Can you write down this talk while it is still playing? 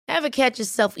Ever catch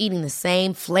yourself eating the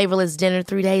same flavorless dinner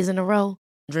 3 days in a row?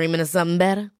 Dreaming of something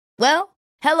better? Well,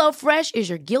 HelloFresh is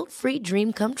your guilt-free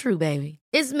dream come true, baby.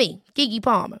 It's me, Keke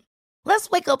Palmer. Let's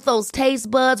wake up those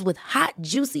taste buds with hot,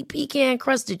 juicy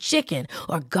pecan-crusted chicken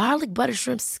or garlic butter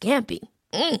shrimp scampi.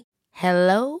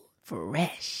 Hello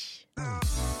Fresh.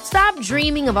 Stop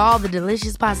dreaming of all the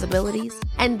delicious possibilities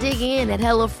and dig in at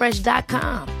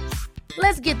HelloFresh.com.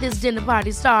 Let's get this dinner party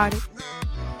started.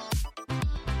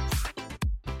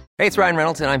 Hey, it's Ryan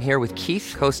Reynolds, and I'm here with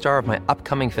Keith, co-star of my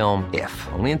upcoming film, If,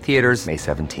 only in theaters May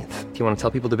 17th. Do you want to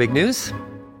tell people the big news?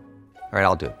 All right,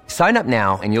 I'll do it. Sign up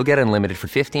now and you'll get unlimited for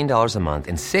 $15 a month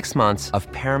and 6 months of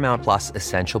Paramount Plus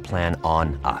Essential Plan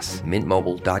on us.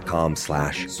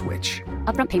 MintMobile.com/switch.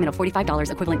 Upfront payment of $45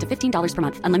 equivalent to $15 per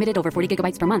month. Unlimited over 40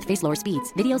 gigabytes per month. Face lower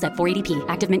speeds. Videos at 480p.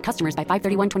 Active Mint customers by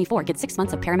 531.24 get 6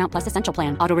 months of Paramount Plus Essential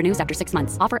Plan. Auto renews after 6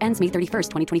 months. Offer ends May 31st,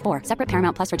 2024. Separate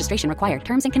Paramount Plus registration required.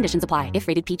 Terms and conditions apply if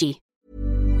rated PG.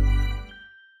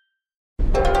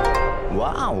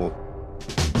 Wow.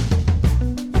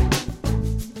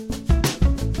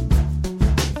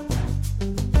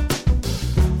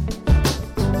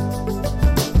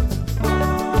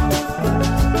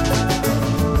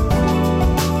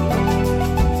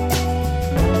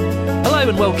 Hello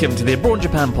and welcome to the Abroad in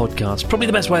Japan podcast, probably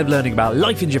the best way of learning about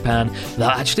life in Japan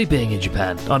without actually being in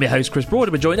Japan. I'm your host, Chris Broad,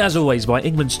 and we're joined as always by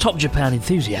England's top Japan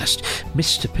enthusiast,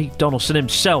 Mr. Pete Donaldson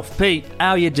himself. Pete,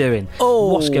 how you doing?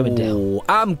 What's going down?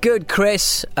 I'm good,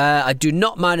 Chris. I do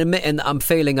not mind admitting that I'm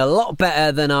feeling a lot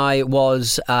better than I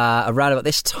was around about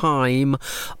this time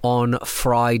on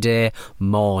Friday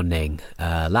morning.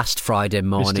 Last Friday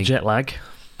morning. Mr. Jet lag.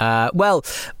 Well,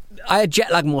 I had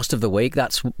jet lag most of the week.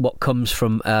 That's what comes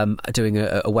from doing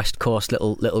a West Coast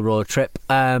little road trip.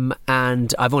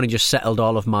 And I've only just settled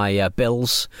all of my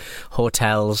bills,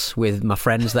 hotels with my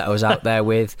friends that I was out there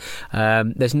with.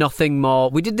 There's nothing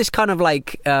more. We did this kind of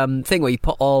like thing where you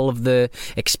put all of the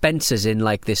expenses in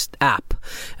like this app,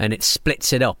 and it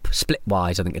splits it up,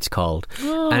 Splitwise I think it's called,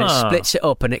 and it splits it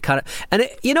up, and it kind of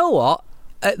you know what.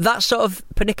 That sort of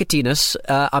pernicketiness,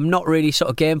 I'm not really sort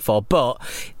of game for, but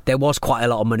there was quite a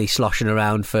lot of money sloshing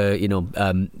around for, you know,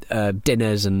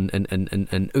 dinners and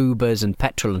Ubers and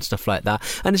petrol and stuff like that.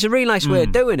 And it's a really nice way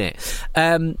of doing it.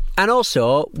 And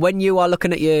also, when you are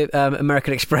looking at your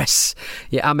American Express,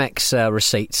 your Amex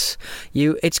receipts,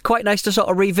 it's quite nice to sort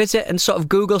of revisit and sort of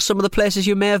Google some of the places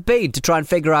you may have been to try and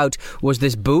figure out, was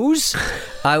this booze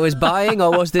I was buying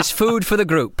or was this food for the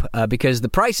group? Because the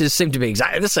prices seem to be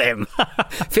exactly the same.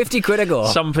 50 quid a go.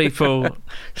 Some people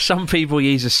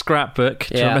use a scrapbook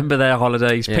to remember their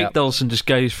holidays. Pete Donaldson just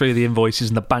goes through the invoices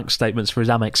and the bank statements for his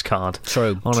Amex card.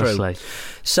 True, honestly. True.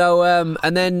 So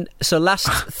so last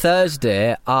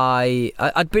Thursday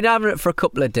I'd been having it for a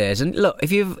couple of days, and look,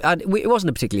 if it wasn't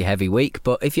a particularly heavy week,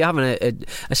 but if you're having a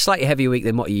slightly heavier week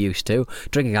than what you're used to,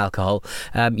 drinking alcohol,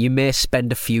 you may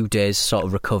spend a few days sort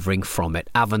of recovering from it,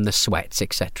 having the sweats,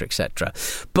 etc., etc.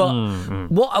 But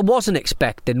what I wasn't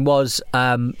expecting was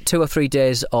 2 or 3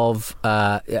 days of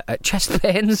chest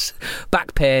pains,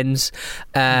 back pains,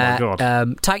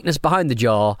 tightness behind the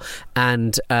jaw,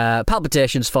 and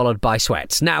palpitations followed by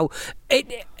sweats. Now,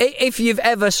 if you've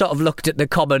ever sort of looked at the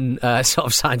common sort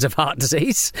of signs of heart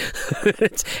disease,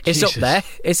 it's up there.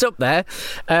 It's up there.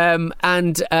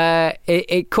 And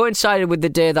it coincided with the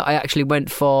day that I actually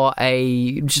went for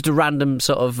just a random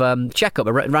sort of checkup,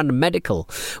 a random medical,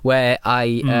 where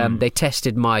they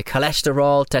tested my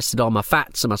cholesterol, tested all my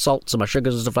fats and my salts and my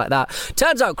sugars and stuff like that.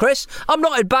 Turns out, Chris, I'm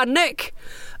not in bad nick.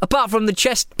 Apart from the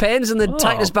chest pains and the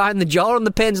tightness behind the jaw and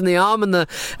the pains in the arm and the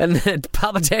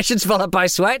palpitations followed by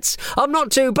sweats, I'm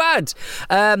not too bad.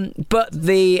 But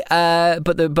the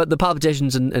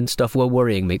palpitations and stuff were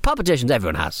worrying me. Palpitations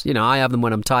everyone has. You know, I have them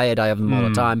when I'm tired. I have them all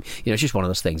the time. You know, it's just one of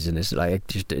those things, isn't it? It's like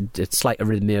just a slight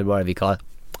arrhythmia, whatever you call it.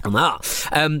 But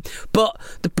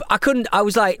I couldn't. I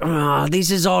was like, this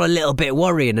is all a little bit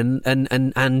worrying,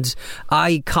 and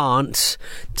I can't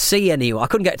see anyone. I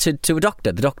couldn't get to a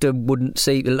doctor. The doctor wouldn't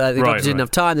see. The doctor didn't have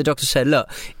time. The doctor said, "Look,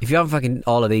 if you have fucking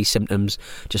all of these symptoms,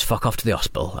 just fuck off to the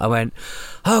hospital." I went,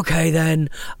 "Okay, then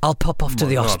I'll pop off to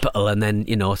the hospital and then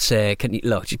say, can you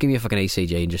look? Just give me a fucking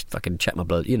ECG and just fucking check my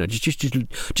blood. You know,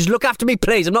 just look after me,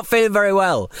 please. I'm not feeling very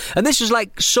well." And this was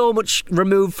like so much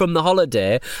removed from the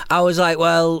holiday. I was like,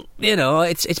 well. You know,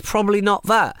 it's probably not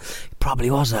that. It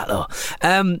probably was that though.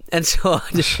 And so I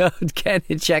just getting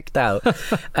it checked out,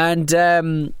 and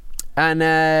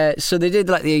so they did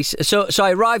like the so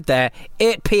I arrived there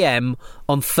 8 p.m.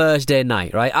 on Thursday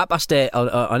night, right? 8:30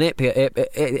 on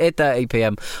 8:30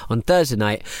 p.m. on Thursday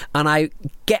night, and I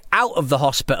get out of the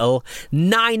hospital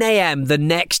 9 a.m. the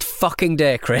next fucking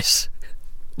day, Chris.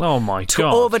 Oh my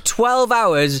God. Over 12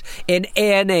 hours in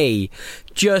A&E.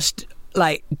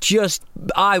 I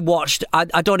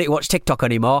don't need to watch TikTok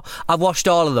anymore. I've watched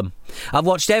all of them. I've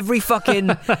watched every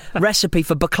fucking recipe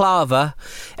for baklava,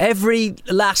 every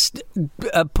last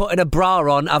putting a bra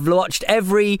on. I've watched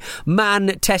every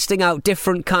man testing out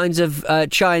different kinds of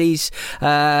Chinese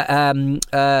power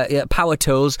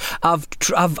tools.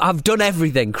 I've done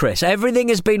everything, Chris. Everything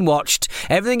has been watched.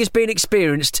 Everything has been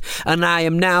experienced, and I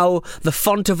am now the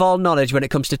font of all knowledge when it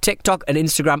comes to TikTok and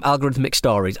Instagram algorithmic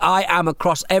stories. I am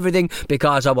across everything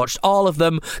because I watched all of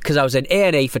them because I was in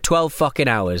A&E for 12 fucking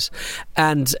hours,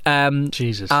 and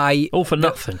Jesus, all for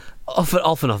nothing. All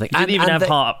for nothing. You didn't even have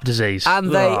heart disease.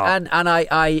 And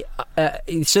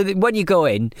so when you go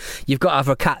in, you've got to have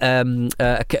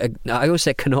I always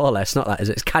say canola. It's not that, is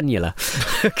it? It's cannula.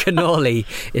 Cannoli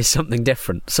is something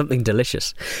different, something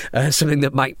delicious, something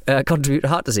that might contribute to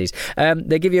heart disease.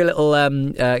 They give you a little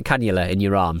cannula in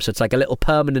your arm, so it's like a little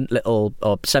permanent little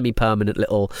or semi-permanent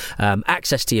little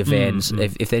access to your veins.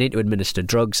 If they need to administer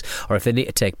drugs or if they need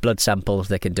to take blood samples,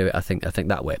 they can do it. I think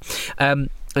that way.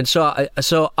 And so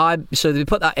they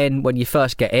put that in when you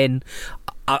first get in.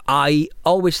 I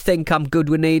always think I'm good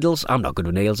with needles. I'm not good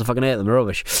with needles. I fucking hate them. They're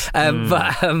rubbish.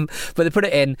 But they put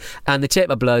it in and they take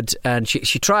my blood and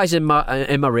she tries in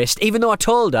my wrist. Even though I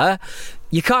told her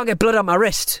you can't get blood on my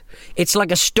wrist. It's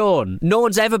like a stone. No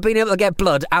one's ever been able to get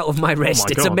blood out of my wrist.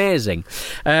 It's amazing.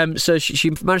 So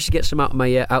she managed to get some out of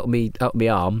my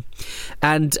arm,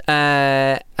 and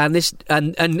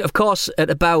of course at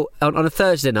about on a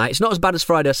Thursday night. It's not as bad as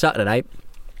Friday or Saturday night.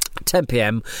 10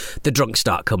 p.m, the drunks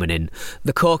start coming in.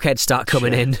 The cokeheads start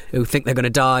coming in who think they're going to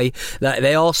die.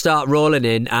 They all start rolling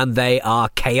in and they are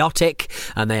chaotic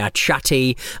and they are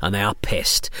chatty and they are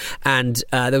pissed. And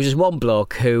there was this one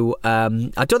bloke who, I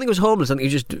don't think he was homeless. I think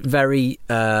he was just very,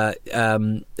 he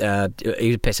was a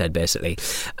pisshead basically.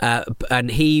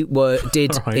 And he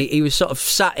was sort of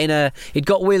sat he'd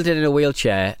got wheeled in a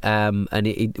wheelchair,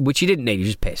 which he didn't need, he was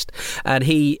just pissed. And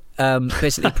he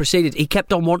basically proceeded. He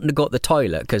kept on wanting to go to the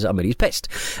toilet because he's pissed,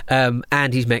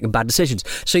 and he's making bad decisions.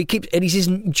 So and he's this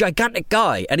gigantic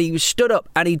guy, and he was stood up,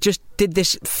 and he just did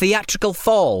this theatrical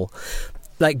fall,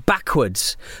 like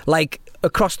backwards, like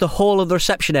across the whole of the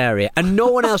reception area, and no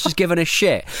one else was giving a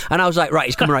shit. And I was like, right,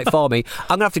 he's coming right for me.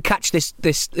 I'm gonna have to catch this.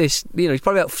 He's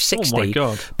probably about 60. Oh my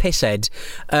God. Pisshead.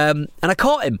 And I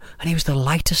caught him, and he was the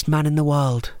lightest man in the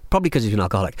world. Probably because he's an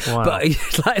alcoholic. Wow. But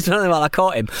I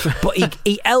caught him. But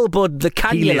he elbowed the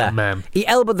cannula. He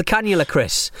elbowed the cannula,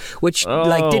 Chris, which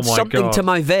did something to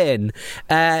my vein.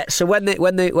 So when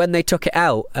they took it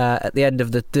out at the end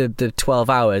of the 12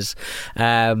 hours,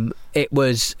 it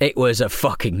was a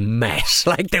fucking mess.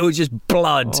 Like there was just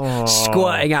blood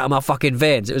squirting out of my fucking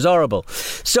veins. It was horrible.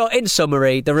 So in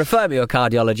summary, they referred me to a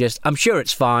cardiologist. I'm sure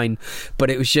it's fine, but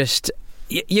it was just.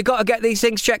 You got to get these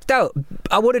things checked out.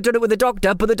 I would have done it with the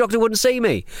doctor, but the doctor wouldn't see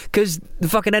me because the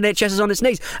fucking NHS is on its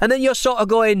knees. And then you're sort of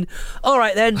going, all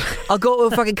right then, I'll go to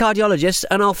a fucking cardiologist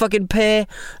and I'll fucking pay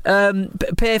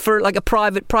for like a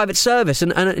private service,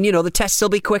 and the tests will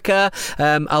be quicker.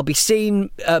 I'll be seen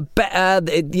better.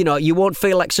 You won't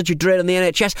feel like such a drain on the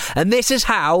NHS. And this is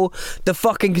how the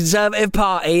fucking Conservative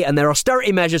Party and their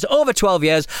austerity measures over 12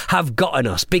 years have gotten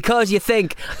us, because you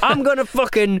think I'm going to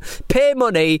fucking pay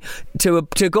money to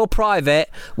go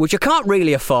private, which I can't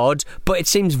really afford, but it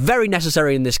seems very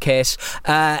necessary in this case.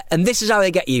 And this is how they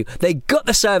get you. They gut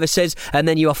the services, and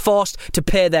then you are forced to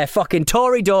pay their fucking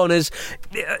Tory donors,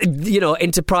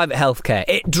 into private healthcare.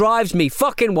 It drives me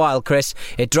fucking wild, Chris.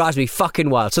 It drives me fucking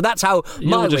wild. So that's how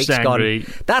my week's gone.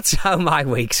 That's how my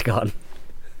week's gone.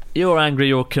 You're angry.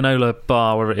 Your canola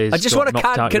bar, wherever it is. I just want a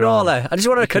canola. I just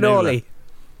want a cannoli.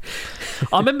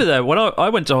 I remember though when I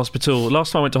went to hospital.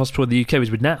 Last time I went to hospital in the UK was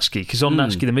with Natsuki, because on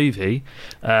Natsuki the movie,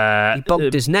 he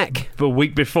bumped his neck. A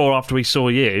week before, after we saw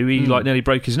you, he nearly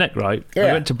broke his neck. Right? Yeah,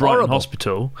 we went to Brighton horrible.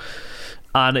 Hospital,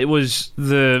 and it was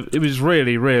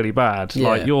really, really bad. Yeah.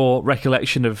 Like your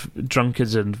recollection of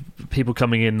drunkards and people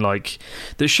coming in like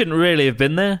that shouldn't really have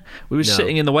been there. We were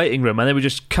sitting in the waiting room, and they were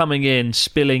just coming in,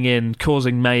 spilling in,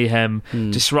 causing mayhem,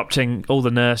 disrupting all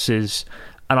the nurses.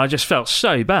 And I just felt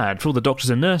so bad for all the doctors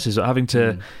and nurses having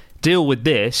to deal with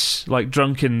this, like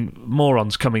drunken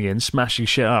morons coming in, smashing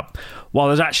shit up, while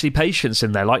there's actually patients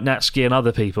in there, like Natsuki and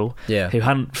other people who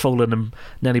hadn't fallen and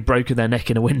nearly broken their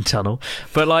neck in a wind tunnel.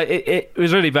 But like it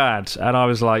was really bad, and I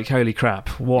was like, holy crap,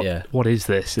 what is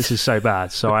this? This is so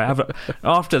bad. So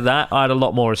after that, I had a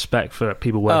lot more respect for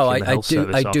people working in the health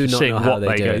service. I do not know how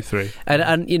they do go it. Through. And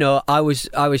I was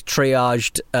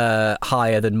triaged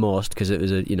higher than most because it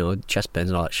was chest pains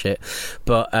and all that shit.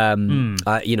 But there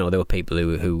were people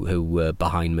who were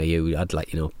behind me who had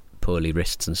poorly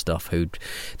wrists and stuff. There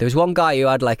was one guy who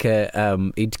had like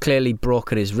he'd clearly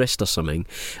broken his wrist or something,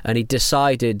 and he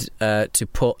decided to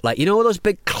put like, you know, those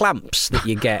big clamps that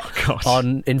you get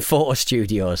in photo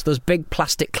studios, those big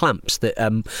plastic clamps that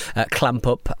clamp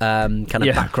up kind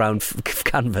of background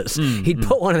canvas. He'd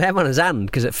put one of them on his hand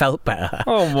because it felt better.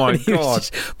 Oh my God.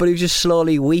 But he was just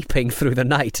slowly weeping through the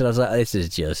night, and I was like, this is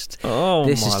just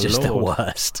the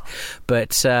worst.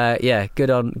 But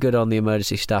good on the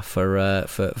emergency staff for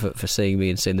seeing me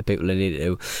and seeing the people they need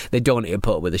to. They don't need to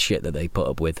put up with the shit that they put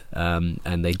up with,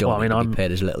 and they don't need to be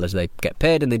paid as little as they get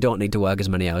paid, and they don't need to work as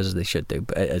many hours as they should do,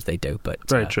 as they do. But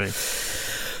very true.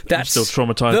 I'm still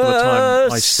traumatised by the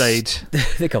time I stayed.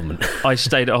 The government. I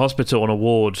stayed at a hospital on a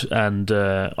ward, and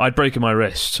I'd broken my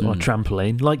wrist on a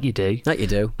trampoline, like you do.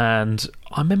 And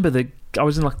I remember I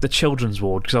was in like the children's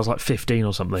ward because I was like 15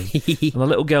 or something, and the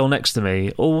little girl next to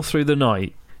me, all through the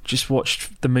night, just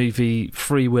watched the movie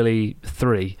Free Willy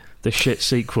 3. The shit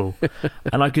sequel,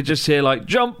 and I could just hear like,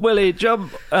 "Jump, Willy,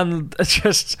 jump!" And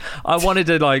I wanted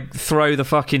to like throw the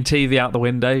fucking TV out the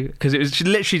window because it was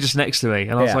literally just next to me,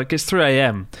 and I was like, "It's 3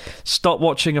 a.m. Stop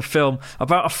watching a film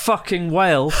about a fucking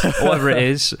whale, or whatever it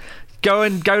is. Go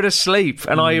to sleep."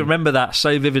 And I remember that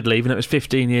so vividly, even though it was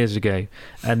 15 years ago.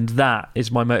 And that is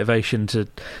my motivation to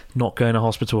not go in a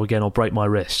hospital again or break my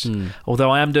wrist. Although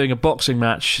I am doing a boxing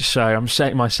match, so I'm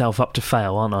setting myself up to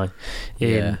fail, aren't I?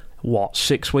 In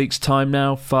 6 weeks' time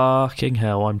now? Fucking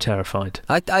hell, I'm terrified.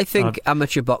 I think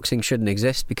amateur boxing shouldn't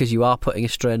exist because you are putting a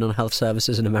strain on health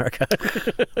services in America.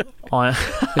 How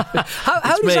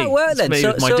does that work then? Me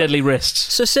with my deadly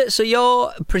wrists. So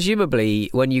you're presumably,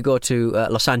 when you go to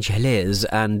Los Angeles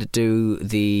and do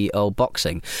the old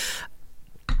boxing,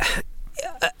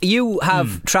 you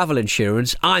have travel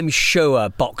insurance. I'm sure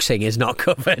boxing is not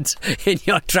covered in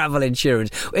your travel insurance.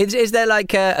 Is there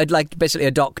like basically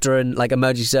a doctor and like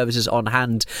emergency services on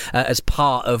hand as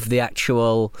part of the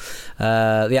actual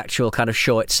kind of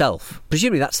show itself?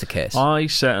 Presumably that's the case. I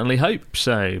certainly hope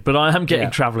so. But I am getting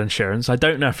travel insurance. I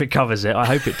don't know if it covers it. I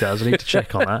hope it does. I need to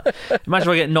check on that. Imagine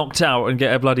if I get knocked out and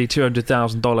get a bloody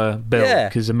 $200,000 bill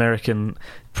because American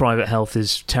private health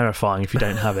is terrifying if you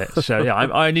don't have it. So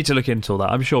I need to look into all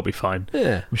that. I'm sure it'll be fine.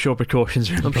 I'm sure precautions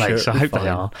are in place. I hope they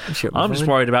are. I'm just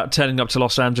worried about turning up to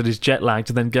Los Angeles jet lagged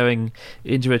and then going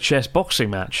into a chess boxing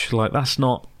match. Like, that's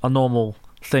not a normal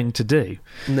thing to do.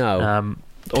 No.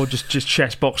 Or just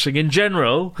chess boxing in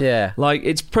general. Yeah. Like,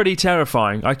 it's pretty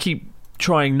terrifying. I keep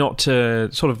trying not to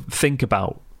sort of think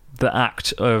about the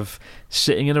act of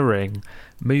sitting in a ring,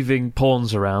 moving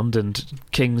pawns around and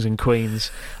kings and queens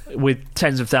with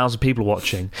tens of thousands of people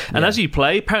watching. And as you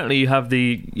play, apparently you have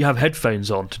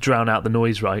headphones on to drown out the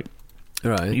noise, right?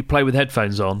 Right. You play with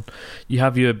headphones on. You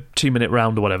have your 2-minute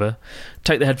round or whatever.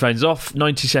 Take the headphones off.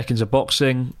 90 seconds of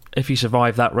boxing. If you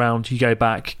survive that round, you go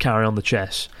back, carry on the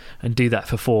chess, and do that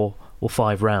for 4 or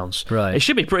 5 rounds. Right. It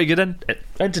should be pretty good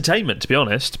entertainment, to be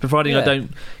honest, providing I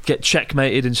don't get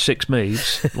checkmated in 6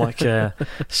 moves like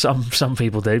some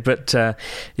people do. But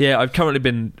I've currently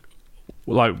been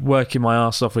like working my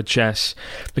arse off with chess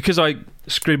because I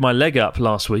screwed my leg up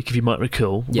last week, if you might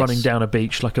recall, running down a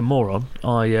beach like a moron.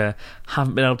 I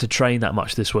haven't been able to train that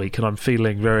much this week, and I'm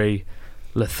feeling very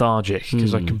lethargic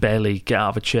because I can barely get out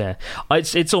of a chair.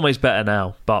 It's almost better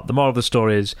now, but the moral of the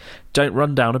story is don't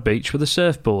run down a beach with a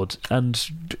surfboard, and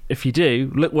if you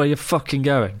do, look where you're fucking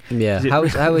going. How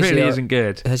really isn't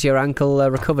good. Has your ankle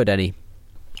recovered any?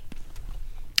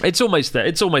 It's almost there.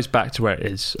 It's almost back to where it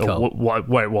is, or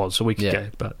where it was a week ago.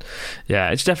 But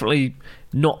it's definitely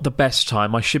not the best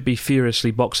time. I should be furiously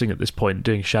boxing at this point,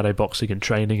 doing shadow boxing and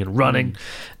training and running,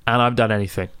 and I've done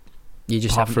anything. You're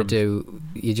just having to do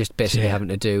just the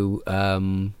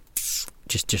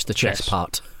chess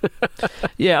part.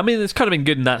 Yeah, I mean, it's kind of been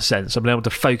good in that sense. I've been able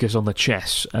to focus on the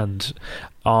chess, and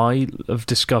I have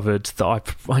discovered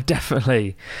that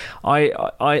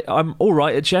I'm all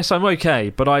right at chess. I'm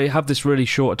okay, but I have this really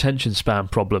short attention span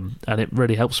problem, and it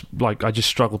really helps. Like, I just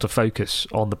struggle to focus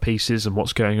on the pieces and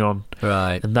what's going on.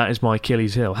 Right, and that is my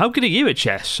Achilles heel. How good are you at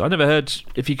chess? I never heard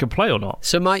if you can play or not.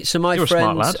 So my You're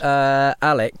friend a smart lad.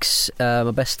 Alex,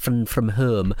 my best friend from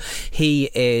home,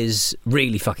 he is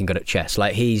really fucking good at chess.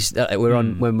 Like, he's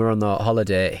when we're on the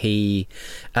holiday, he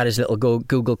had his little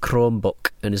Google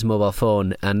Chromebook and his mobile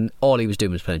phone, and all he was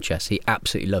doing was playing chess. He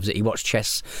absolutely loves it. He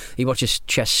watches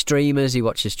chess streamers, he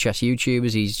watches chess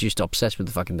YouTubers. He's just obsessed with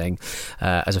the fucking thing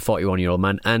as a 41-year-old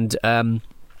man. And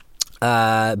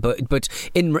but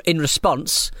in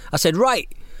response, I said, right,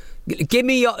 give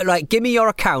me your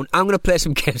account. I'm going to play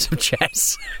some games of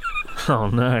chess. Oh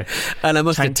no! And I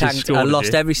must have Tankers tanked. I lost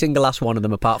scored, every single last one of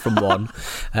them apart from one.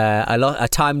 I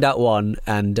timed out one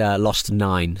and lost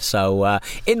 9. So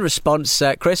in response,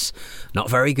 Chris, not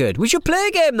very good. We should play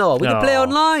a game though. We can play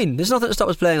online. There's nothing to stop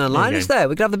us playing online, is there?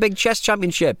 We could have the big chess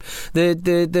championship,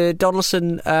 the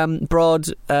Donaldson Broad.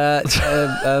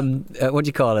 What do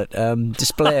you call it?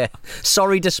 Display.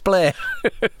 Sorry, display.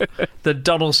 The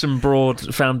Donaldson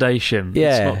Broad Foundation.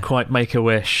 Yeah. It's not quite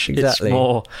Make-A-Wish. Exactly. It's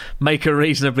more make a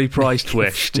reasonably priced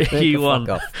wish. What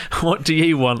do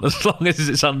you want? As long as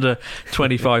it's under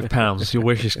 £25, your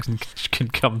wishes can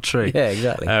come true. Yeah,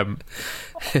 exactly. I'm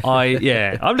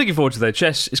looking forward to that.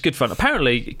 Chess is good fun.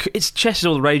 Apparently, chess is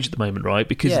all the rage at the moment, right?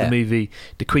 Because of the movie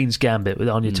The Queen's Gambit with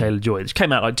Anya Taylor-Joy, which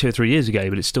came out like 2 or 3 years ago,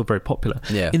 but it's still very popular.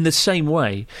 Yeah. In the same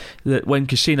way that when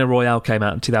Casino Royale came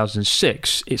out in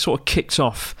 2006, it sort of kicked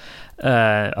off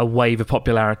a wave of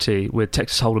popularity with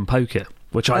Texas Hold'em Poker,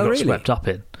 which I got swept up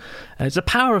in. It's a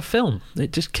power of film.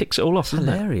 It just kicks it all off, doesn't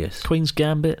hilarious. It? Queen's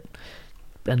Gambit.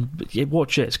 And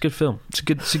watch it. It's a good film. It's a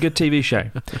good TV show.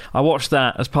 I watched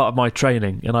that as part of my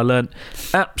training, and I learned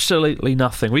absolutely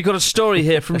nothing. We got a story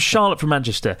here from Charlotte from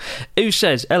Manchester, who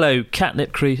says, "Hello,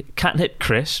 Catnip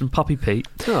Chris and Puppy Pete.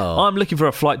 Oh. I'm looking for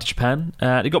a flight to Japan.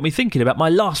 It got me thinking about my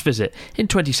last visit in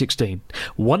 2016.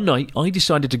 One night, I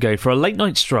decided to go for a late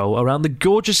night stroll around the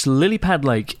gorgeous lily pad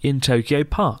lake in Tokyo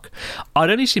Park.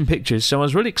 I'd only seen pictures, so I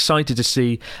was really excited to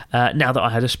see now that I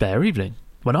had a spare evening.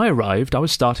 When I arrived, I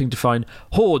was starting to find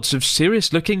hordes of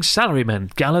serious-looking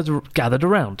salarymen gathered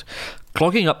around,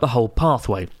 clogging up the whole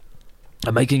pathway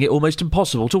and making it almost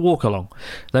impossible to walk along.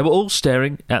 They were all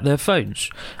staring at their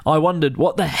phones. I wondered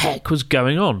what the heck was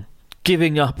going on.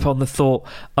 Giving up on the thought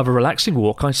of a relaxing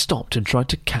walk, I stopped and tried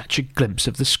to catch a glimpse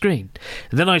of the screen.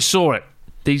 And then I saw it.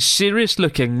 These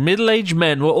serious-looking middle-aged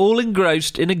men were all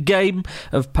engrossed in a game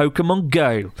of Pokemon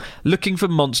Go, looking for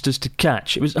monsters to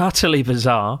catch. It was utterly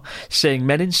bizarre, seeing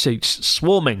men in suits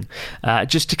swarming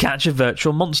just to catch a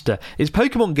virtual monster. Is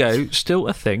Pokemon Go still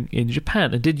a thing in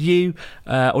Japan? And did you,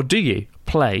 or do you,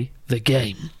 play the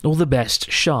game? All the best,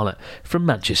 Charlotte from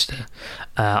Manchester.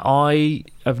 I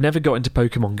have never got into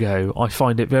Pokemon Go. I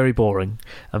find it very boring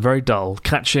and very dull,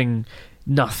 catching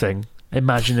nothing.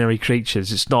 Imaginary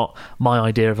creatures. It's not my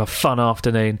idea of a fun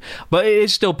afternoon, but it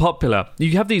is still popular.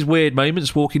 You have these weird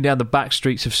moments walking down the back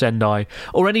streets of Sendai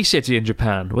or any city in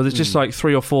Japan where there's just like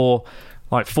 3 or 4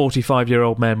 like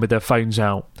 45-year-old men with their phones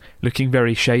out looking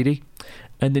very shady,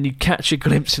 and then you catch a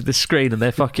glimpse of the screen and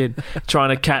they're fucking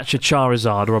trying to catch a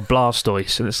Charizard or a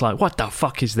Blastoise, and it's like, what the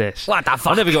fuck is this? What the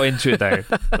fuck? I never got into it though.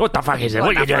 What the fuck is it?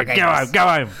 What are you doing? Go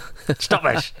home. Stop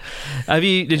this.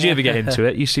 Did you ever get into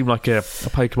it? You seem like a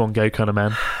Pokemon Go kind of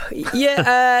man.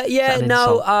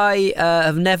 I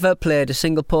have never played a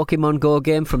single Pokemon Go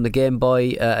game from the Game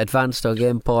Boy Advanced or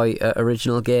Game Boy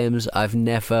original games. I've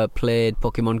never played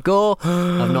Pokemon Go.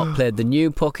 I've not played the new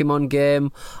Pokemon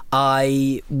game.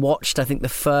 I watched, I think, the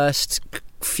first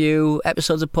few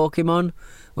episodes of Pokemon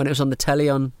when it was on the telly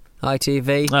on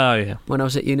ITV. Oh yeah. When I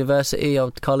was at university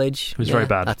or college. It was very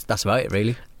bad. That's about it,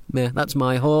 really. Yeah, that's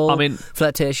my whole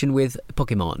flirtation with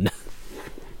Pokemon.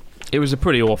 It was a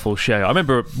pretty awful show. I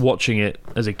remember watching it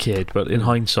as a kid, but in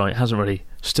hindsight, it hasn't really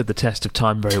stood the test of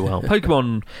time very well.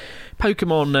 Pokemon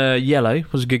Yellow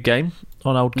was a good game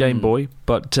on old Game Boy,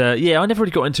 but I never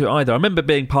really got into it either. I remember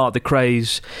being part of the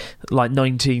craze like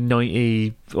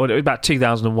 1990 or about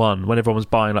 2001 when everyone was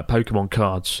buying like Pokemon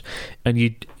cards, and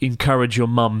you'd encourage your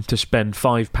mum to spend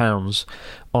 £5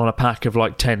 on a pack of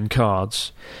like 10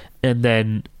 cards, and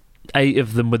then 8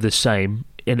 of them were the same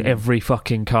in every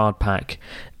fucking card pack,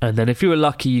 and then if you were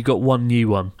lucky you got one new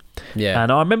one. Yeah.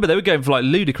 And I remember they were going for like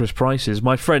ludicrous prices.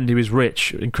 My friend, who was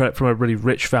rich, from a really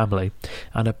rich family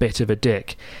and a bit of a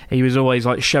dick, he was always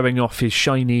like showing off his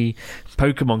shiny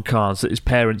Pokemon cards that his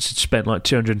parents had spent like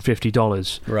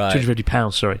 $250, right.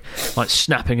 £250, sorry, like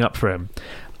snapping up for him.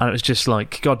 And it was just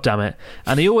like, God damn it.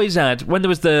 And he always had, when there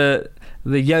was the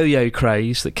yo-yo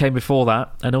craze that came before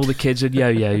that, and all the kids had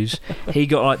yo-yos, he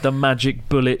got like the Magic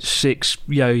Bullet 6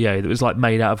 yo-yo that was like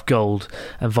made out of gold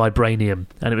and vibranium,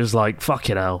 and it was like,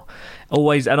 fucking hell.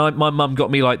 Always. And my mum got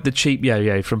me like the cheap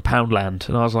yo-yo from Poundland,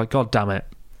 and I was like, God damn it,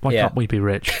 why can't we be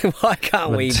rich? Why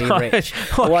can't we be rich?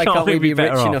 Why can't we be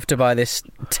rich enough to buy this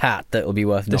tat that will be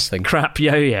worth nothing? This crap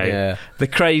yo-yo. Yeah. The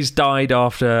craze died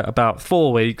after about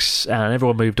 4 weeks, and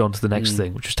everyone moved on to the next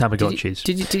thing, which was Tamagotchis.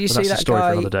 Did you see that story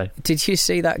guy? For another day. Did you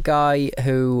see that guy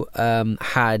who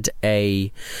had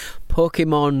a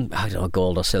Pokemon, I don't know,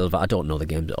 gold or silver, I don't know the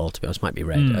games at all, to be honest, might be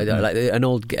red, like an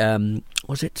old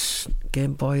was it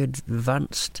Game Boy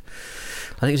Advanced?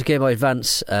 I think it was a Game Boy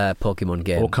Advance Pokemon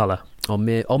game, or Colour. Or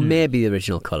maybe the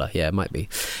original colour. Yeah, it might be.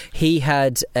 He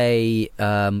had a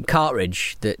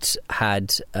cartridge that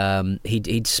had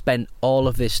he'd spent all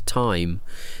of this time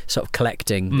sort of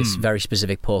collecting this very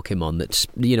specific Pokemon. That's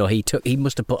he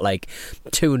must have put like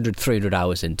 200, 300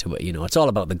 hours into it. It's all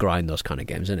about the grind. Those kind of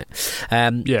games, isn't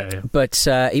it? Yeah. But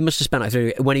he must have spent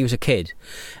like when he was a kid,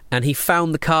 and he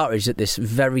found the cartridge that this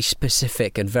very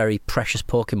specific and very precious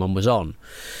Pokemon was on,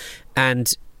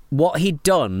 and what he'd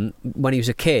done when he was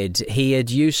a kid, he had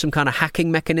used some kind of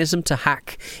hacking mechanism to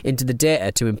hack into the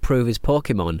data to improve his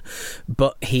Pokemon,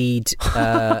 but he'd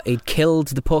killed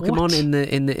the Pokemon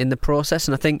in the process.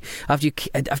 And I think after you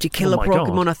kill a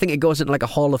Pokemon, God. I think it goes into like a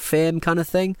Hall of Fame kind of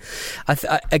thing.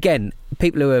 Again,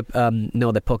 people who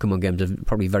know their Pokemon games are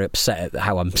probably very upset at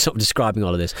how I'm sort of describing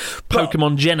all of this.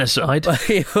 Pokemon genocide.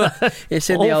 It's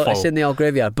in the old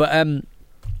graveyard, but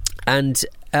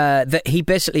that he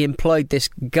basically employed this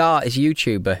guy, this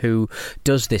YouTuber who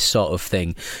does this sort of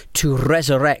thing, to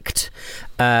resurrect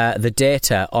the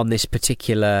data on this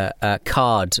particular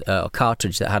card or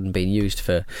cartridge that hadn't been used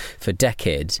for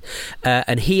decades,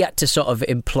 and he had to sort of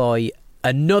employ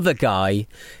another guy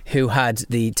who had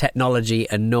the technology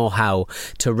and know-how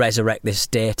to resurrect this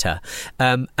data,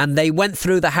 and they went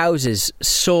through the houses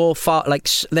so far, like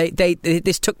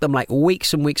this took them like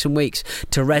weeks and weeks and weeks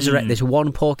to resurrect this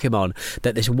one Pokemon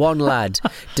that this one lad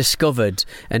discovered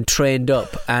and trained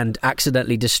up and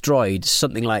accidentally destroyed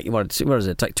something like what is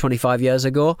it, like 25 years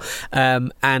ago,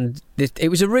 and it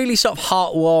was a really sort of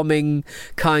heartwarming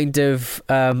kind of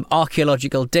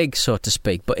archaeological dig, so to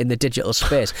speak, but in the digital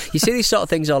space. You see these sort of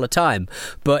things all the time,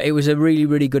 but it was a really,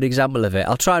 really good example of it.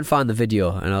 I'll try and find the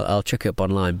video and I'll chuck it up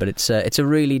online, but it's a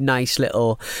really nice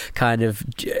little kind of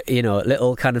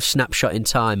snapshot in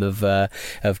time of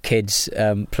kids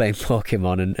playing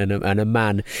Pokemon and a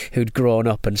man who'd grown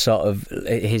up and sort of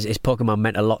his Pokemon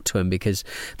meant a lot to him because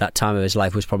that time of his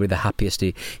life was probably the happiest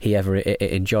he ever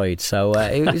enjoyed. So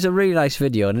it was a really nice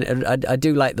video, and I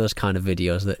do like those kind of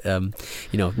videos that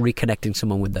reconnecting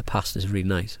someone with their past is really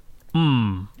nice.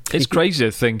 It's crazy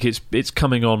to think it's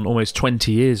coming on almost 20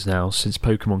 years now since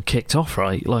Pokemon kicked off,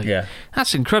 right?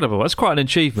 That's incredible. That's quite an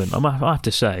achievement, I have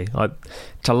to say.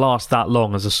 To last that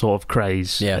long as a sort of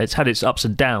craze. Yeah. It's had its ups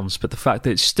and downs, but the fact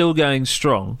that it's still going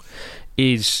strong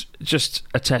is just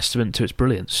a testament to its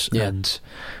brilliance. Yeah. And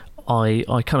I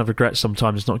kind of regret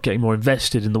sometimes not getting more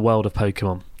invested in the world of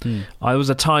Pokemon. There was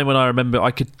a time when I remember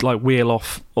I could wheel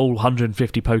off all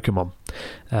 150 Pokemon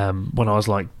when I was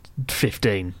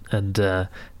 15, and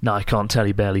now I can't tell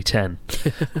you barely 10.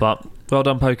 But well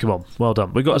done, Pokemon. Well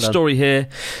done. We've got a story here.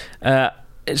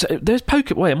 There's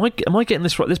Pokemon. Wait, am I getting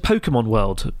this right? There's Pokemon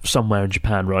World somewhere in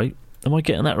Japan, right? Am I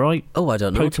getting that right? Oh, I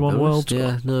don't know. Pokemon World?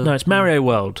 Yeah, no, it's Mario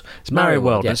World. It's Mario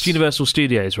World. Yes. It's Universal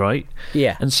Studios, right?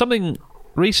 Yeah. And something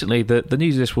recently, the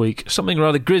news this week, something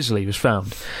rather grisly was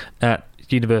found at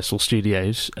Universal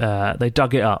Studios. They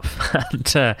dug it up,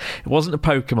 and it wasn't a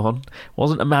Pokemon,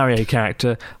 wasn't a Mario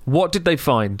character. What did they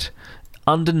find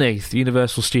underneath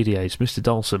Universal Studios, Mr.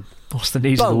 Dawson? What's the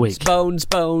news of the week?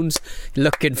 Bones,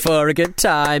 looking for a good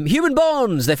time. Human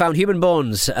bones! They found human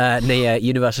bones near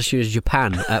Universal Studios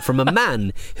Japan from a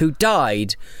man who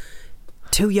died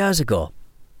 2 years ago.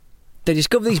 They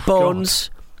discovered these bones.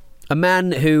 God. A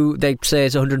man who they say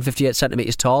is 158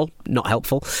 centimetres tall, not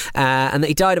helpful, and that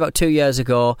he died about 2 years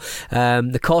ago.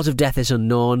 The cause of death is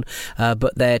unknown,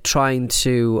 but they're trying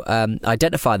to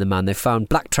identify the man. They found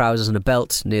black trousers and a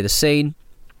belt near the scene.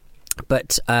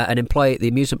 But an employee at the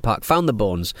amusement park found the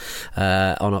bones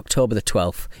on October the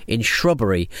 12th in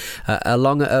shrubbery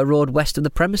along a road west of the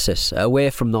premises, away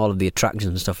from all of the attractions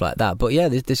and stuff like that. But yeah,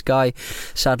 this guy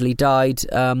sadly died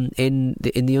in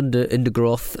the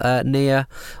undergrowth near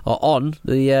or on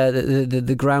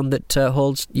the ground that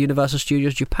holds Universal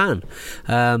Studios Japan.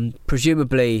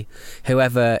 Presumably,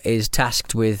 whoever is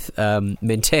tasked with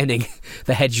maintaining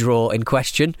the hedgerow in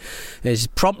question is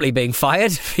promptly being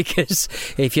fired, because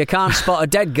if you can't spot a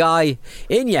dead guy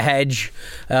in your hedge,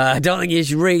 I don't think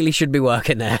you really should be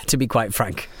working there, to be quite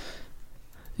frank.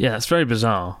 Yeah, it's very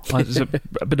bizarre. There's a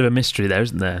bit of a mystery there,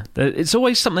 isn't there? It's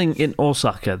always something in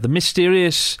Osaka. The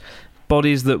mysterious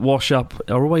bodies that wash up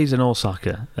are always in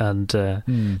Osaka, and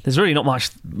there's really not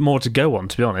much more to go on,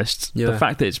 to be honest. Yeah. The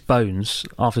fact that it's bones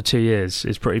after 2 years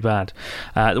is pretty bad.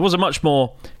 There was a much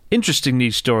more interesting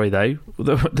news story, though,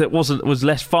 that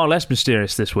was far less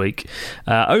mysterious this week.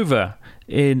 Over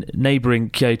in neighbouring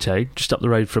Kyoto, just up the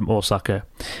road from Osaka,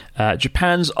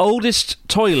 Japan's oldest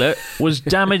toilet was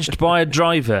damaged by a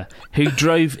driver who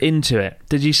drove into it.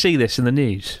 Did you see this in the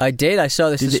news? I did. I saw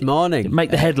this morning. Make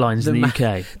the headlines in the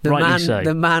UK. Rightly so.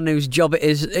 The man whose job it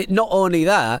is, not only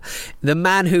that, the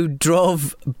man who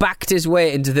backed his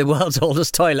way into the world's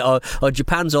oldest toilet, or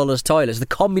Japan's oldest toilets, the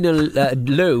communal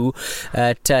loo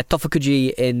at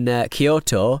Tofukuji in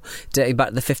Kyoto, dating back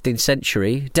to the 15th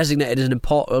century, designated as an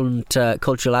important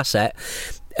cultural asset.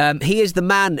 He is the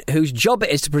man whose job it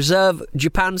is to preserve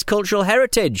Japan's cultural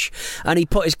heritage, and he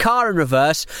put his car in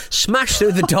reverse, smashed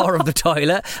through the door of the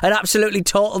toilet, and absolutely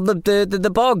totaled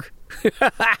the bog.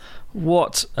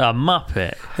 What a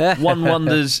muppet. One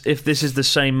wonders if this is the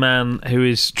same man who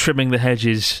is trimming the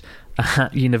hedges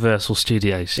at Universal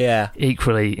Studios. Yeah.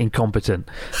 Equally incompetent.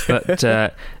 But,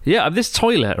 this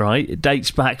toilet, right, it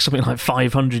dates back something like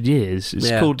 500 years.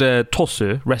 It's called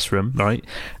Tosu, restroom, right?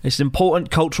 It's an important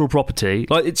cultural property.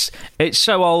 Like, it's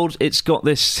so old, it's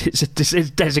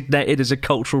designated as a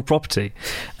cultural property.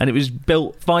 And it was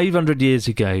built 500 years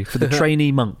ago for the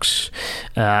trainee monks.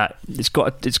 It's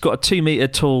got a 2-metre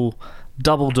tall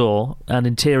double door and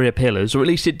interior pillars, or at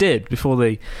least it did before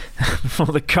the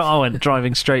car went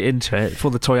driving straight into it, before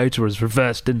the Toyota was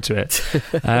reversed into it.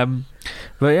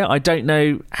 But yeah, I don't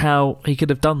know how he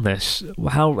could have done this.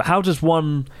 How does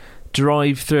one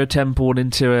drive through a temple and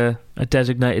into a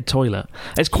designated toilet?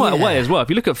 It's quite a way as well. If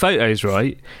you look at photos,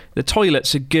 right, the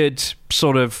toilet's a good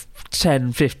sort of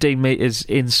 10-15 metres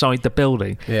inside the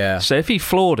building. Yeah. So if he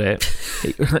floored it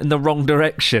in the wrong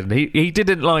direction, he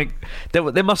didn't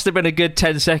there must have been a good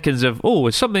 10 seconds of,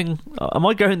 is something, am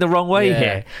I going the wrong way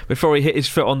here? Before he hit his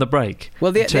foot on the brake.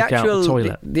 Well,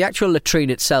 the actual latrine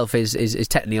itself is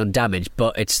technically undamaged,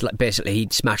 but it's like basically he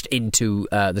smashed into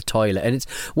the toilet. And it's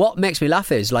what makes me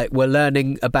laugh is like we're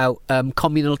learning about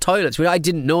communal toilets. I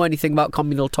didn't know anything about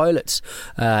communal toilets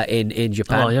in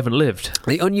Japan. Oh, you haven't lived.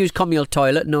 The unused communal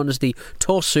toilet, known as the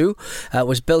Tosu,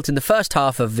 was built in the first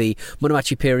half of the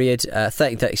Muromachi period,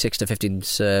 1336 to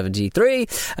 1573,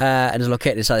 and is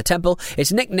located inside the temple.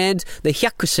 It's nicknamed the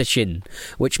Hyakuseshin,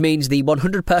 which means the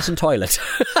 100-person toilet.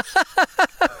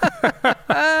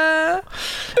 At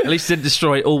least it didn't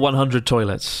destroy all 100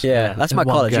 toilets. Yeah, that's my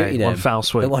Call of Duty name. One foul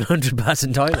swoop. The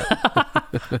 100-person toilet.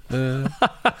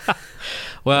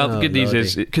 Well, the good news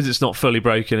is, because it's not fully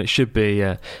broken, it should be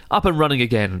up and running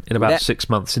again in about 6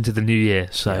 months into the new year.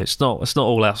 So it's not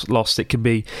all lost. It can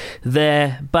be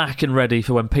there, back and ready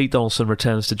for when Pete Donaldson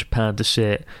returns to Japan to see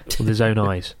it with his own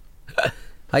eyes.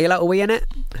 Are you allowed to wee in it?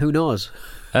 Who knows?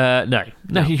 No,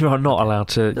 you are not allowed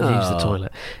to use the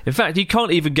toilet. In fact, you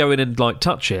can't even go in and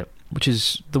touch it, which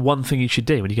is the one thing you should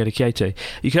do when you go to Kyoto.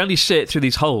 You can only see it through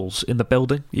these holes in the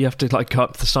building. You have to go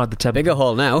up the side of the temple. Bigger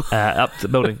hole now. Up the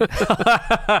building.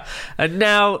 And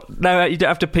now you don't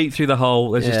have to peek through the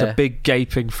hole. There's just a big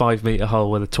gaping 5-metre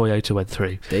hole where the Toyota went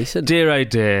through. Decent. Dear oh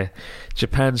dear,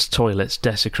 Japan's toilets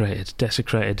desecrated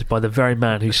by the very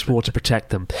man who swore to protect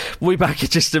them. We'll be back in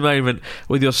just a moment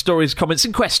with your stories, comments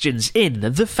and questions in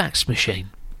the fax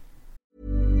machine.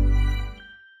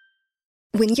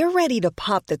 When you're ready to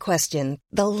pop the question,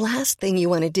 the last thing you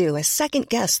want to do is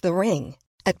second-guess the ring.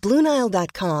 At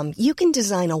BlueNile.com, you can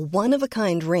design a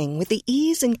one-of-a-kind ring with the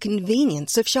ease and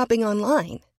convenience of shopping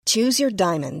online. Choose your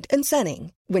diamond and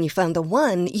setting. When you find the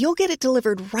one, you'll get it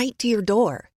delivered right to your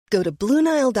door. Go to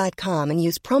BlueNile.com and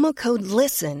use promo code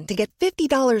LISTEN to get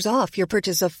 $50 off your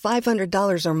purchase of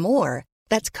 $500 or more.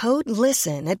 That's code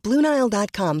LISTEN at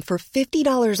BlueNile.com for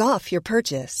 $50 off your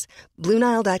purchase.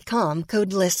 BlueNile.com,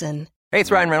 code LISTEN. Hey, it's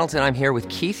Ryan Reynolds, and I'm here with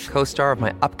Keith, co-star of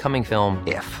my upcoming film,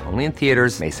 If, only in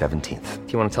theaters May 17th.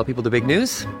 Do you want to tell people the big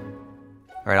news?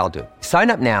 All right, I'll do it. Sign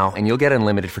up now and you'll get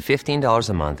unlimited for $15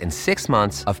 a month and 6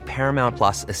 months of Paramount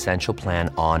Plus Essential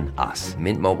Plan on us.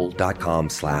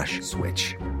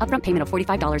 MintMobile.com/switch. Upfront payment of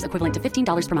 $45 equivalent to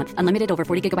 $15 per month. Unlimited over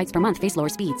 40 gigabytes per month. Face lower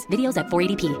speeds. Videos at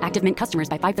 480p. Active Mint customers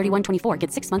by 531.24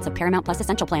 get 6 months of Paramount Plus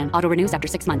Essential Plan. Auto renews after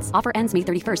 6 months. Offer ends May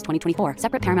 31st, 2024.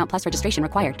 Separate Paramount Plus registration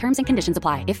required. Terms and conditions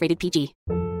apply if rated PG.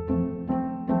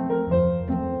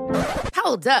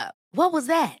 Hold up. What was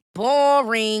that?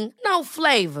 Boring. No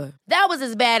flavor. That was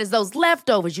as bad as those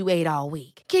leftovers you ate all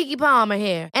week. Keke Palmer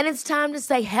here, and it's time to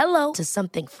say hello to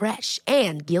something fresh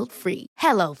and guilt-free.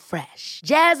 Hello Fresh.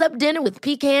 Jazz up dinner with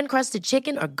pecan-crusted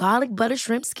chicken or garlic butter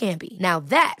shrimp scampi. Now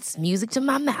that's music to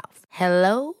my mouth.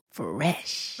 Hello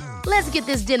Fresh. Let's get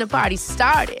this dinner party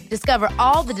started. Discover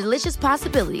all the delicious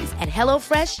possibilities at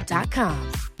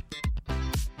HelloFresh.com.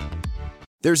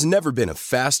 There's never been a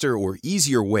faster or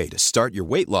easier way to start your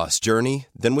weight loss journey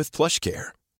than with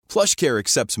PlushCare. PlushCare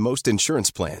accepts most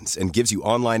insurance plans and gives you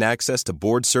online access to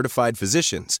board-certified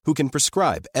physicians who can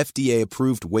prescribe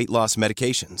FDA-approved weight loss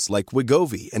medications like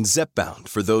Wegovy and Zepbound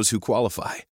for those who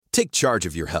qualify. Take charge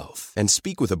of your health and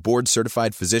speak with a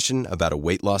board-certified physician about a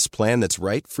weight loss plan that's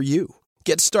right for you.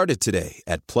 Get started today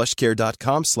at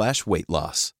plushcare.com/weight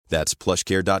loss. That's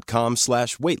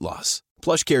plushcare.com/weight loss.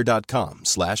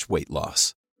 plushcare.com/weight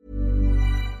loss.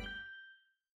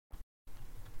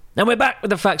 And we're back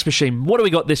with the fax machine. What do we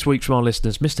got this week from our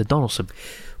listeners, Mr. Donaldson?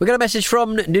 We got a message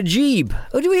from Najib.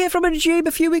 Oh, did we hear from Najib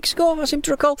a few weeks ago? I seem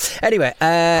to recall. Anyway,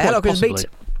 hello, Chris Beat.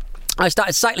 I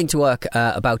started cycling to work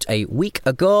about a week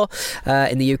ago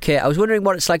in the UK. I was wondering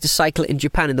what it's like to cycle in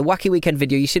Japan. In the Wacky Weekend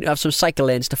video, you seem to have some cycle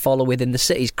lanes to follow within the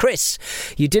cities. Chris,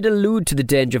 you did allude to the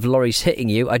danger of lorries hitting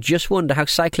you. I just wonder how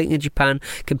cycling in Japan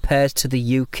compares to the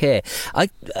UK.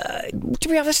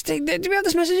 Did we have this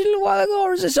message a little while ago,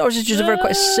 or is it just a very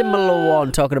quite similar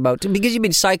one talking about, because you've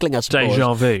been cycling, I suppose.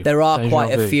 Deja vu. There are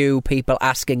quite a few people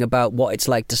asking about what it's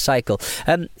like to cycle.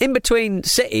 In between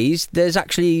cities, there's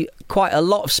actually quite a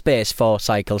lot of space for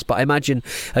cycles, but I imagine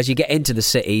as you get into the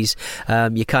cities,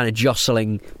 you're kind of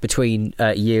jostling between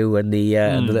you and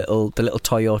the little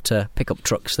Toyota pickup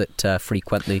trucks that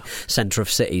frequent the centre of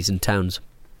cities and towns.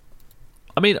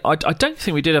 I mean, I don't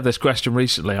think we did have this question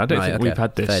recently. I don't think we've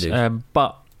had this,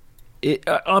 but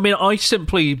I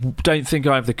simply don't think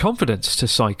I have the confidence to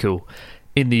cycle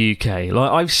in the UK. Like,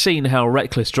 I've seen how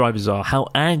reckless drivers are, how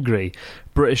angry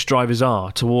British drivers are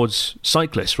towards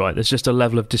cyclists, right? There's just a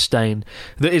level of disdain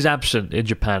that is absent in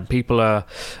Japan. People are,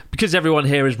 because everyone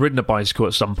here has ridden a bicycle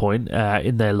at some point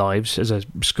in their lives as a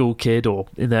school kid or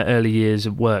in their early years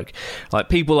of work. Like,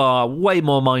 people are way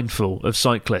more mindful of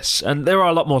cyclists, and there are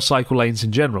a lot more cycle lanes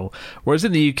in general. Whereas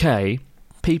in the UK,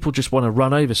 people just want to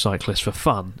run over cyclists for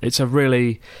fun. It's a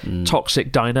really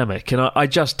toxic dynamic, and I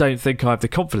just don't think I have the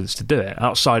confidence to do it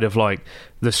outside of like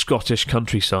the Scottish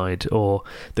countryside or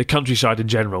the countryside in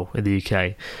general in the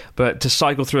UK. But to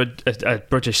cycle through a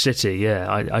British city,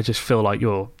 I just feel like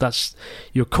you're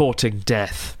courting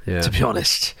death, to be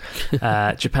honest.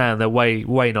 Japan, they're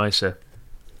way nicer.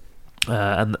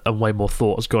 And way more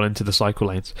thought has gone into the cycle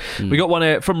lanes. We got one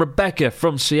here from Rebecca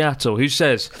from Seattle, who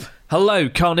says, "Hello,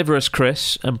 Carnivorous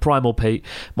Chris and Primal Pete.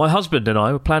 My husband and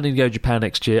I were planning to go to Japan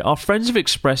next year. Our friends have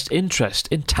expressed interest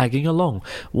in tagging along.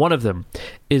 One of them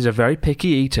is a very picky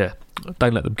eater.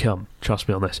 Don't let them come. Trust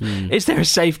me on this. Is there a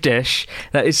safe dish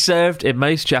that is served in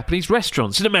most Japanese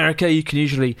restaurants? In America, you can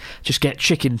usually just get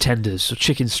chicken tenders or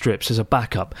chicken strips as a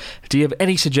backup. Do you have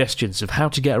any suggestions of how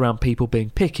to get around people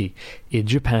being picky in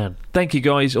Japan? Thank you,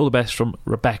 guys. All the best from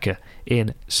Rebecca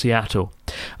in Seattle."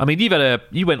 I mean,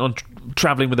 you went on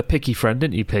travelling with a picky friend,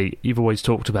 didn't you, Pete? You've always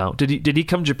talked about. Did he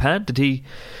come to Japan? Did he,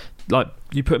 like,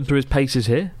 you put him through his paces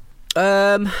here?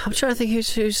 I'm trying to think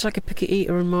who's like a picky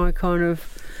eater in my kind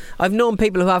of. I've known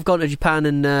people who have gone to Japan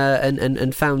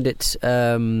and found it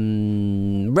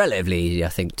relatively easy, I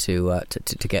think, to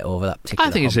get over that particular.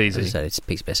 I think it's easy. As I said, it's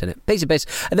piece of piss, isn't it? Piece of piss.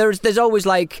 And there's always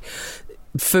like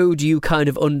food you kind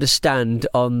of understand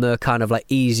on the kind of like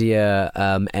easier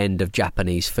end of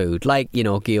Japanese food, like, you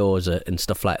know, gyoza and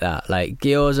stuff like that, like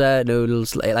gyoza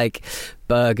noodles, like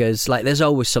burgers. Like, there's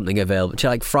always something available,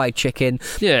 like fried chicken.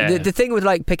 Yeah. The thing with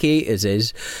like picky eaters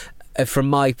is,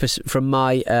 from my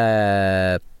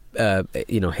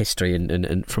history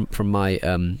and from my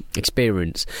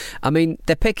experience, I mean,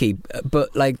 they're picky,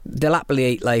 but like they'll happily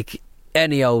eat like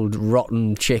any old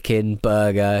rotten chicken,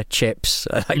 burger, chips,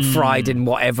 like fried in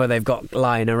whatever they've got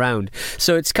lying around.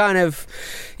 So it's kind of,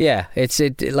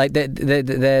 like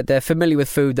they're familiar with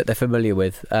food that they're familiar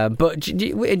with. But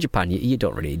in Japan, you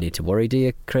don't really need to worry, do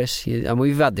you, Chris? And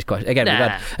we've had this question again. We've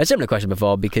had a similar question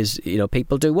before, because, you know,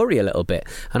 people do worry a little bit,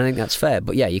 and I think that's fair.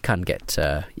 But yeah, you can get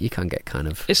kind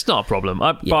of. It's not a problem.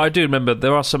 But I do remember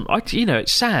there are some.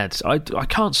 It's sad. I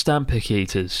can't stand picky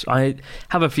eaters. I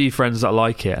have a few friends that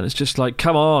like it, and it's just like,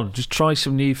 come on, just try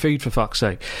some new food for fuck's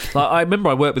sake. Like, I remember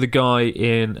I worked with a guy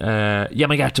in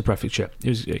Yamagata Prefecture. He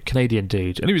was a Canadian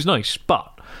dude, and he was nice,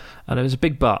 and there was a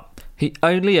big but, he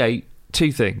only ate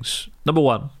two things. Number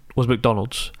one was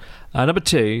McDonald's, and number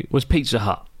two was Pizza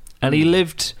Hut. And he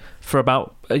lived for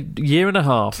about a year and a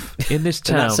half in this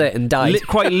town. And that's it, and died.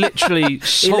 Quite literally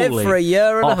solely. He lived for a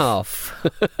year and a half.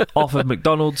 Off of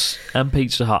McDonald's and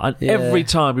Pizza Hut. And every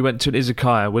time we went to an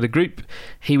izakaya with a group,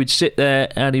 he would sit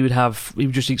there and he would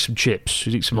just eat some chips.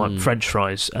 He'd eat some like French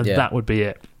fries, and that would be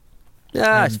it.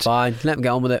 Yeah, it's fine. Let him get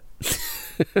on with it.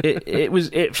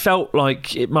 It felt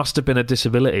like it must have been a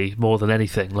disability more than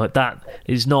anything. Like, that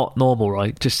is not normal,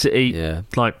 right? Just to eat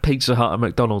like Pizza Hut and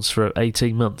McDonald's for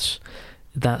 18 months.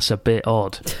 that's a bit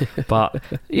odd. But,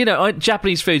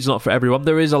 Japanese food's not for everyone.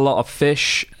 There is a lot of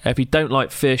fish. If you don't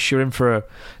like fish, you're in for a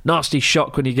nasty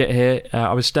shock when you get here.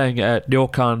 I was staying at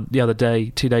Ryokan the other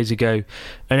day, 2 days ago,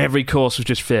 and every course was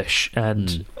just fish.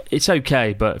 And it's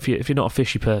okay, but if you're not a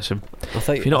fishy person, if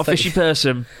you're not a fishy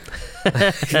person,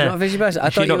 you're not a fishy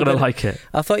person. you're not going to like it.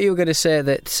 I thought you were going to say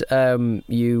that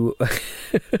you.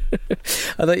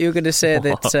 I thought you were going to say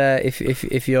that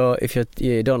if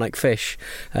you don't like fish,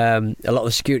 a lot of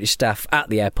the security staff at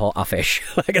the airport are fish.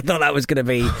 Like, I thought that was going to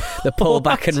be the pull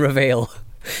back and reveal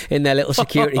in their little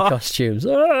security costumes.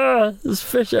 There's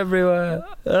fish everywhere.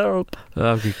 Oh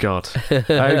good God!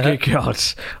 Oh good God!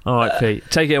 All right, Pete,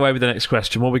 take it away with the next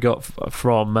question. What we got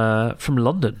from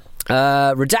London?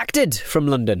 Redacted from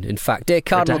London, in fact. Dear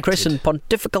Cardinal Redacted. Chris and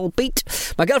Pontifical Pete,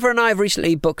 my girlfriend and I have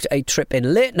recently booked a trip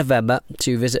in late November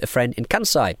to visit a friend in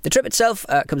Kansai. The trip itself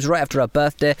comes right after her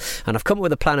birthday, and I've come up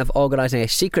with a plan of organising a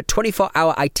secret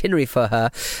 24-hour itinerary for her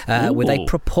with a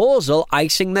proposal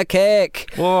icing the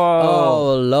cake. Whoa.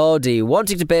 Oh lordy,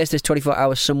 wanting to base this 24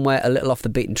 hours somewhere a little off the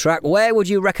beaten track, where would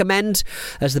you recommend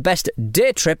as the best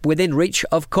day trip within reach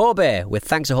of Kobe? With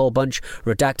thanks a whole bunch.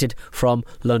 Redacted from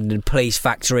London. Please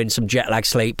factor in some jet lag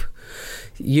sleep.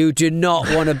 You do not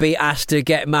want to be asked to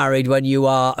get married when you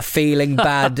are feeling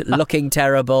bad, looking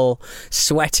terrible,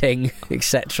 sweating,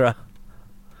 etc.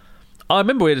 I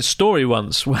remember we had a story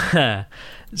once where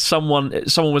someone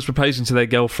was proposing to their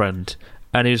girlfriend,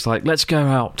 and he was like, let's go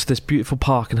out to this beautiful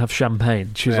park and have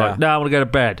champagne. She was like, no, I want to go to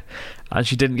bed. And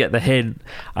she didn't get the hint.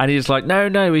 And he was like,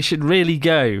 no, we should really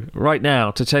go right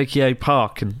now to Tokyo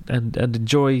Park and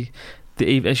enjoy the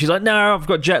evening. And she's like, no, I've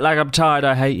got jet lag, I'm tired,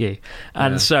 I hate you.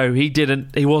 And so he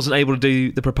wasn't able to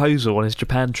do the proposal on his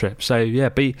Japan trip. So yeah,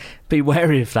 be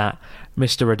wary of that,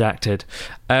 Mr. Redacted.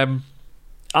 I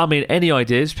mean, any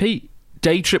ideas, Pete?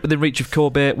 Day trip within reach of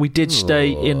Kobe. We did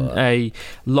stay in a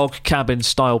log cabin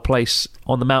style place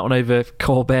on the mountain over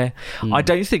Kobe. I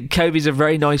don't think Kobe's a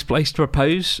very nice place to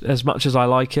propose, as much as I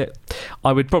like it.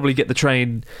 I would probably get the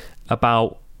train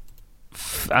about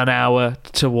an hour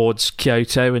towards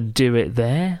Kyoto and do it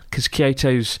there, because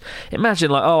Kyoto's,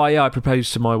 imagine like, I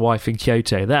proposed to my wife in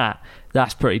Kyoto.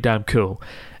 That's pretty damn cool.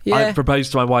 I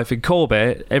proposed to my wife in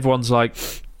Kobe. Everyone's like,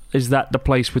 is that the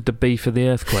place with the beef and the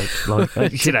earthquake? Like, go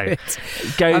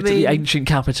to the ancient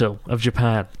capital of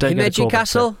Japan. Don't go to Himeji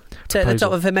Castle. Take the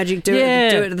top of Himeji. Do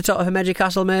it at the top of Himeji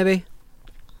Castle, maybe.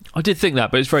 I did think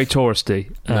that, but it's very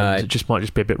touristy. It just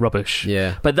might be a bit rubbish.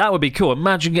 Yeah. But that would be cool.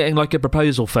 Imagine getting like a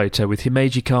proposal photo with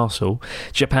Himeji Castle,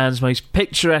 Japan's most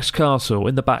picturesque castle,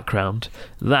 in the background.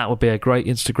 That would be a great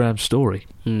Instagram story.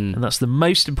 And that's the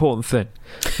most important thing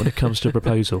when it comes to a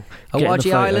proposal. Getting the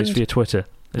photos Island for your Twitter.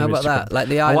 How about that? Like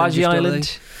the island. Awaji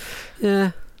Island.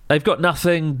 Yeah. They've got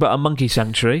nothing but a monkey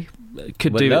sanctuary.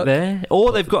 Could do it there.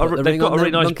 Or they've got a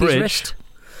really nice bridge. Wrist.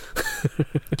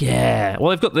 Yeah. Well,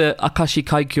 they've got the Akashi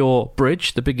Kaikyo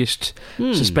Bridge, the biggest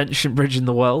suspension bridge in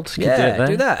the world. You could do it there.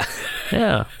 Do that.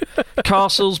 Yeah.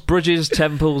 Castles, bridges,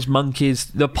 temples, monkeys.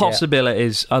 The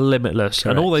possibilities are limitless.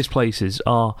 Correct. And all those places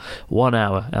are 1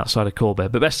 hour outside of Kobe.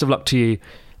 But best of luck to you,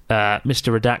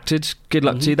 Mr. Redacted. Good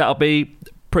luck to you. That'll be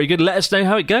pretty good. Let us know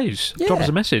how it goes. Drop us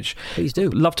a message. Please do.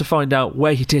 Love to find out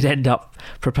where you did end up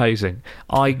proposing.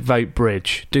 I vote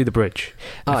bridge. Do the bridge.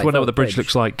 If you want to know what the bridge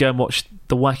looks like, go and watch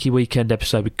the Wacky Weekend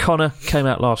episode with Connor. Came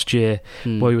out last year,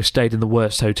 where we were stayed in the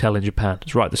worst hotel in Japan.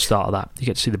 It's right at the start of that. You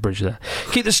get to see the bridge there.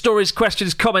 Keep the stories,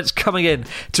 questions, comments coming in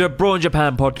to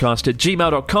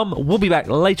abroadinjapanpodcast@gmail.com. We'll be back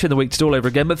later in the week to do all over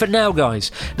again. But for now,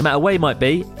 guys, no matter where you might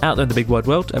be out there in the big wide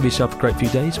world, have yourself a great few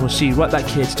days. We'll see you right back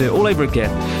here to do it all over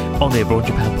again on the Abroad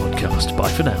Japan podcast. Bye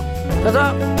for now.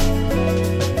 Ta-da.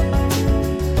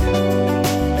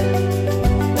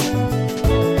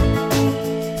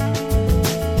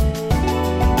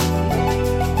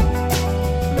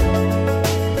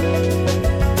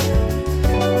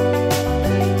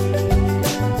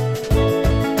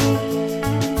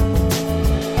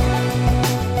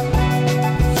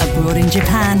 Abroad in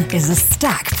Japan is a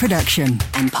Stack production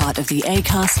and part of the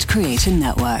Acast Creator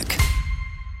Network.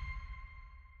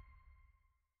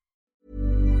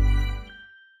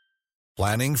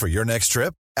 Planning for your next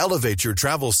trip? Elevate your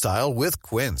travel style with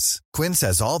Quince. Quince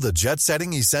has all the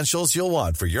jet-setting essentials you'll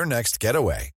want for your next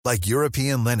getaway, like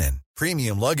European linen,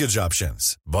 premium luggage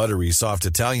options, buttery soft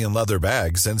Italian leather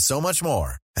bags, and so much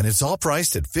more. And it's all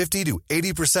priced at 50 to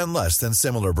 80% less than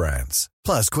similar brands.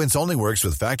 Plus, Quince only works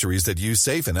with factories that use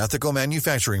safe and ethical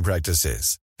manufacturing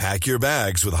practices. Pack your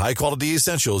bags with high-quality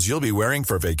essentials you'll be wearing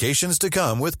for vacations to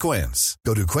come with Quince.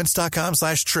 Go to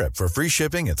quince.com/trip for free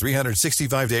shipping and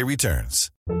 365-day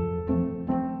returns.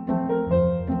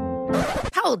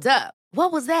 Hold up.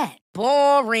 What was that?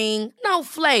 Boring. No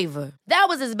flavor. That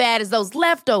was as bad as those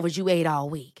leftovers you ate all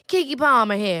week. Keke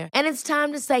Palmer here, and it's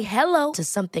time to say hello to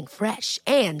something fresh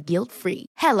and guilt-free.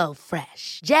 Hello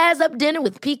Fresh. Jazz up dinner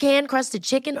with pecan-crusted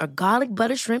chicken or garlic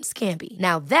butter shrimp scampi.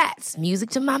 Now that's music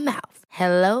to my mouth.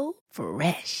 Hello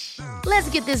Fresh. Let's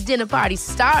get this dinner party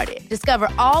started. Discover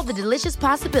all the delicious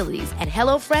possibilities at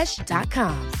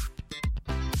HelloFresh.com.